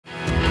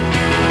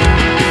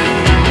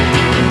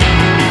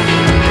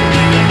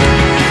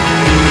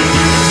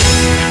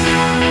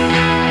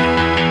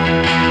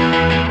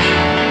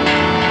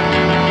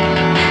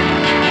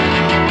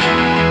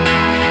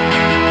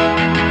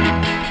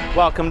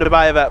Welcome to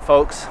Buy a Vet,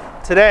 folks.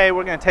 Today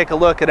we're going to take a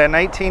look at a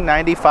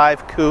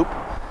 1995 Coupe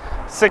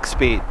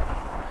 6-speed.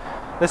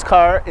 This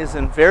car is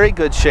in very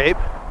good shape,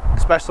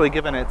 especially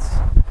given its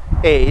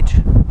age,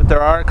 but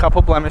there are a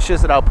couple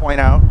blemishes that I'll point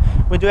out.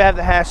 We do have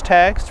the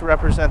hashtags to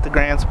represent the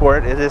Grand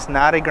Sport. It is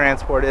not a Grand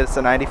Sport, it's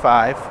a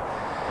 95.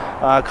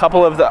 A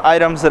couple of the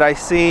items that I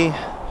see,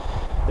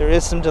 there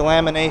is some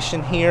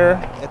delamination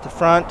here at the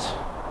front.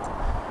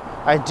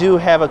 I do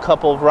have a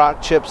couple of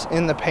rock chips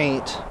in the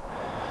paint,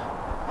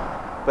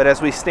 but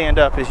as we stand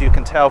up, as you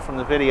can tell from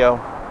the video,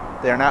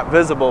 they're not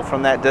visible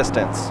from that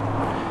distance.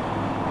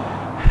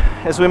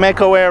 As we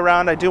make our way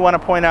around, I do want to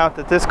point out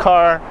that this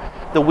car,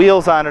 the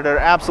wheels on it are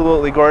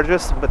absolutely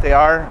gorgeous, but they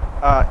are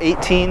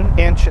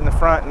 18-inch in the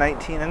front,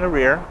 19 in the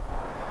rear.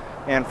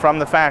 And from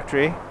the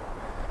factory,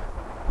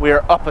 we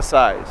are up a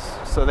size.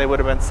 So they would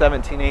have been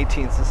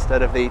 17-18s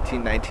instead of the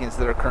 18-19s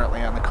that are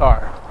currently on the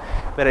car.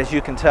 But as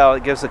you can tell,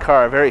 it gives the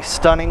car a very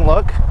stunning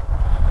look.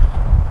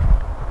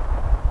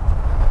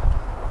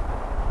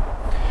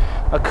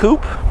 A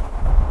coupe,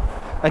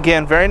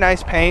 again, very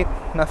nice paint,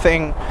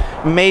 nothing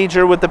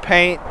major with the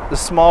paint, the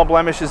small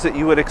blemishes that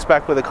you would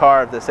expect with a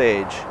car of this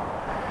age.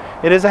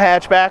 It is a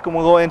hatchback, and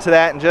we'll go into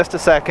that in just a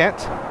second.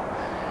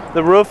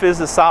 The roof is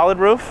a solid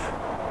roof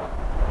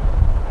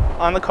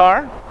on the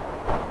car,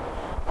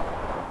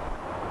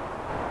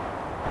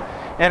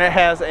 and it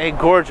has a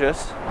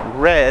gorgeous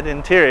red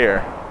interior.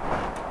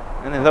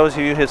 And then those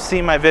of you who have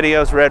seen my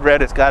videos,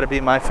 red has got to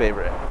be my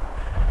favorite.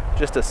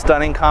 Just a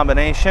stunning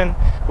combination.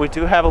 We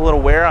do have a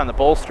little wear on the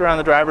bolster on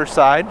the driver's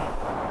side.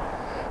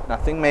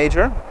 Nothing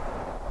major.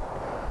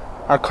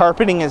 Our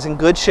carpeting is in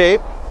good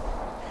shape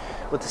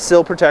with the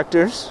sill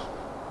protectors.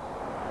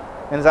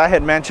 And as I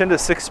had mentioned, a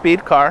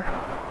 6-speed car.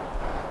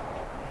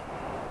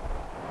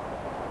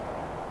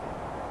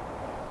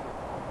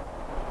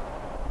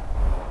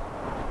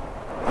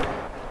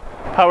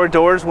 Power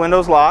doors,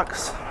 windows,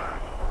 locks.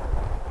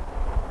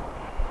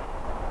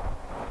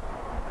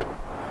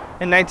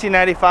 In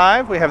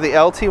 1995, we have the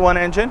LT1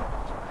 engine.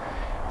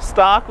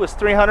 Stock was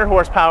 300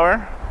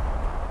 horsepower.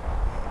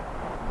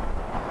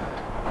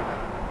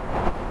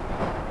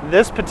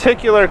 This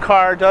particular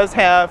car does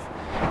have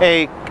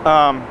a,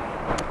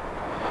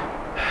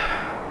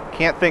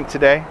 can't think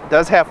today,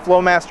 does have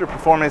Flowmaster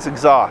performance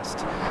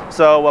exhaust.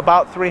 So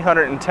about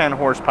 310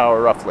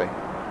 horsepower roughly.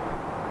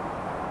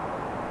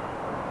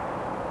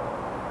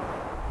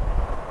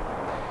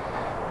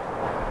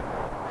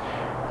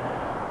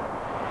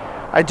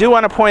 I do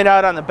want to point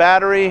out on the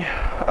battery,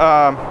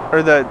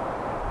 or the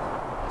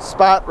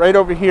spot right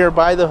over here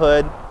by the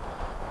hood,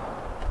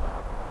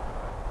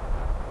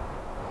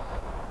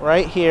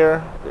 right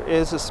here, there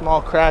is a small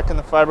crack in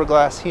the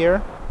fiberglass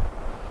here.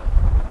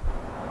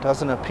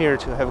 Doesn't appear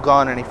to have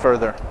gone any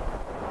further.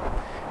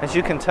 As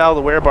you can tell,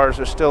 the wear bars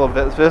are still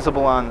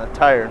visible on the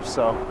tires,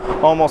 so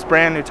almost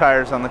brand new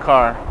tires on the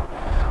car.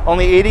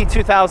 Only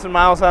 82,000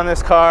 miles on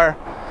this car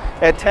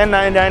at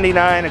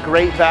 $10,999, a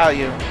great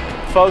value.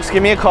 Folks,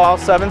 give me a call,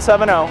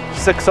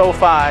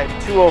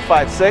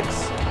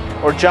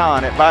 770-605-2056, or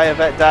John at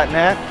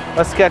buyavet.net.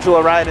 Let's schedule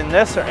a ride in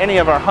this or any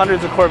of our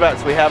hundreds of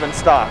Corvettes we have in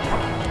stock.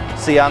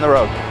 See you on the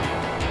road.